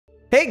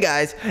Hey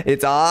guys,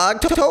 it's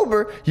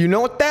October. You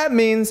know what that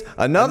means.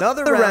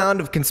 Another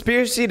round of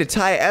conspiracy to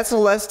tie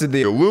SLS to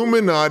the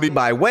Illuminati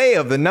by way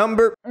of the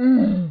number.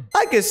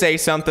 I could say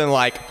something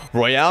like,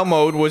 Royale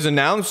mode was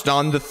announced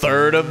on the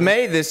 3rd of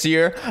May this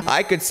year.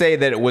 I could say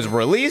that it was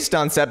released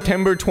on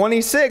September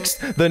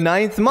 26th, the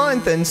 9th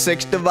month, and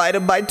 6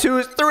 divided by 2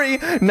 is 3,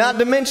 not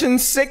to mention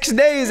 6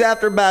 days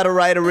after Battle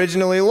Right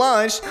originally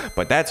launched,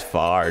 but that's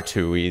far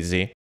too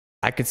easy.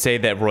 I could say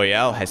that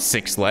Royale has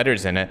 6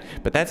 letters in it,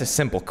 but that's a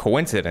simple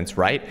coincidence,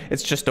 right?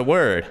 It's just a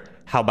word.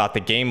 How about the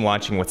game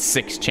launching with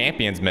 6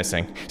 champions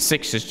missing?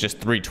 6 is just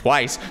 3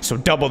 twice, so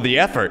double the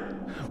effort.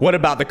 What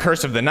about the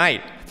Curse of the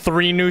Night?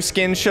 3 new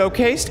skins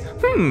showcased?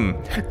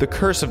 The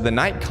Curse of the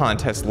Night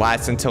contest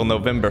lasts until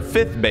November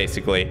 5th,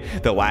 basically.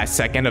 The last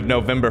second of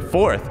November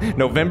 4th.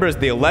 November is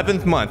the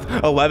 11th month.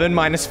 11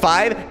 minus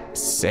 5?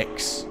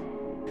 6.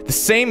 The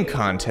same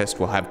contest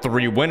will have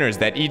 3 winners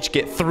that each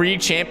get 3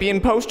 champion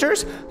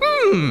posters?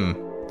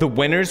 The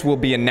winners will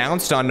be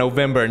announced on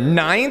November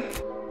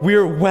 9th?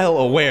 We're well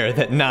aware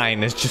that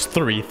 9 is just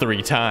 3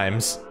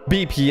 times.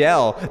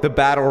 BPL, the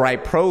Battle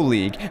Right Pro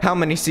League. How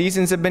many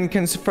seasons have been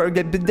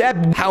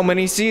confirmed? How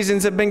many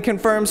seasons have been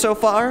confirmed so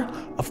far?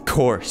 Of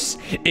course,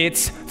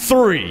 it's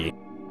 3.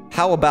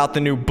 How about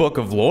the new Book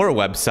of Lore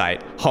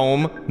website?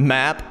 Home,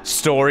 map,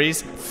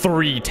 stories,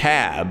 3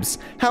 tabs.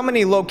 How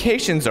many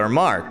locations are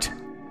marked?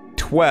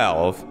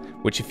 12,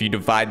 which if you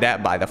divide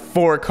that by the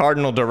 4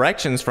 cardinal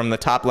directions from the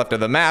top left of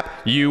the map,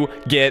 you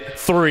get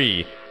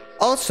 3.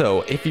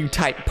 Also, if you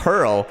type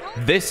Pearl,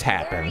 this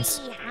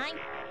happens.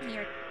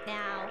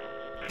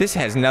 This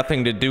has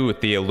nothing to do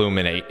with the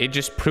Illuminate, it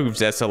just proves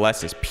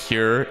SLS is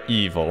pure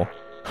evil.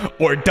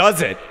 Or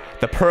does it?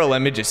 The Pearl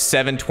image is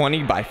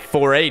 720 by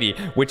 480,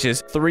 which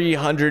is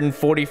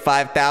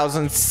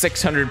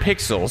 345,600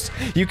 pixels.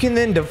 You can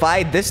then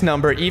divide this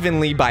number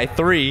evenly by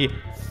 3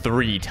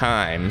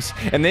 times,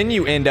 and then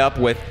you end up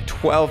with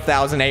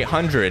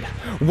 12,800.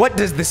 What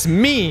does this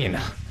mean?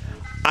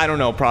 I don't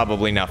know,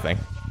 probably nothing.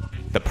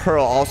 The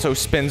Pearl also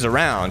spins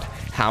around.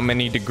 How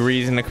many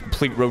degrees in a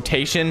complete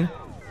rotation?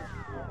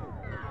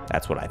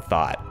 That's what I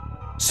thought.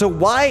 So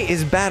why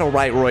is Battle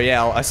Right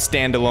Royale a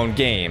standalone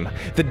game?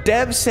 The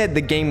devs said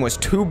the game was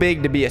too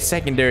big to be a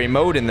secondary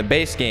mode in the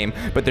base game,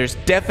 but there's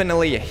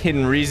definitely a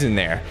hidden reason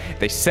there.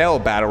 They sell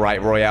Battle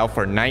Right Royale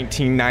for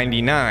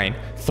 $19.99.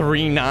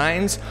 3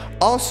 nines?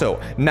 Also,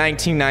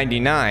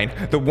 1999,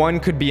 the 1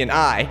 could be an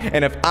I,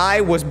 and if I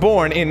was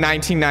born in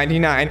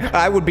 1999,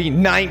 I would be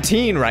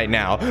 19 right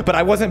now. But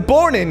I wasn't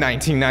born in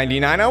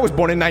 1999, I was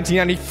born in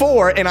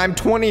 1994, and I'm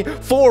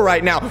 24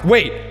 right now.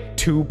 Wait,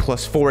 2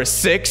 plus 4 is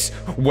 6?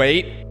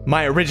 Wait,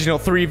 my original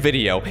 3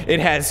 video, it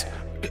has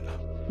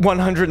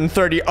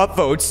 130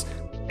 upvotes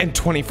and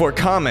 24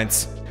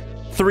 comments.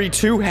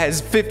 3.2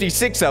 has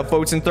 56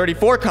 upvotes and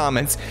 34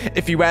 comments.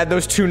 If you add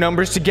those 2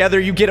 numbers together,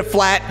 you get a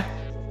flat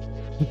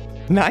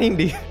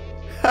 90.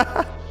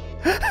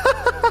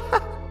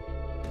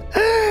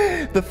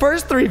 The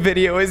first 3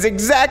 video is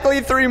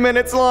exactly 3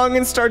 minutes long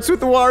and starts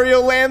with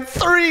Wario Land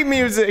 3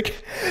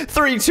 music.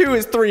 3.2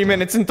 is 3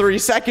 minutes and 3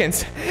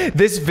 seconds.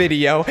 This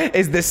video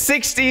is the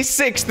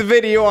 66th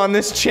video on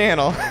this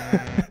channel.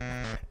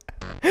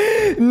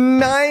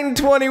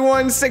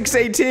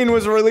 9/21/618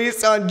 was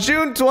released on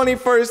June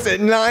 21st at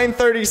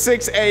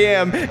 9:36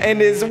 a.m.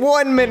 and is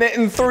 1 minute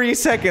and 3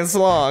 seconds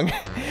long.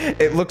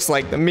 It looks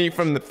like the me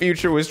from the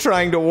future was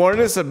trying to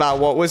warn us about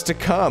what was to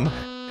come.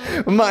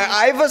 My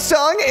Iva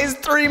song is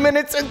 3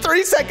 minutes and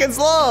 3 seconds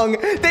long.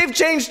 They've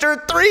changed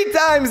her 3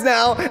 times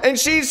now, and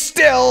she's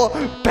still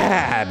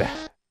bad.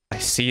 I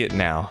see it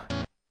now.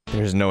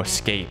 There's no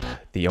escape.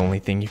 The only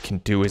thing you can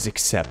do is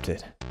accept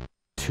it.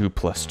 2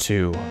 plus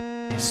 2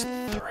 is 3.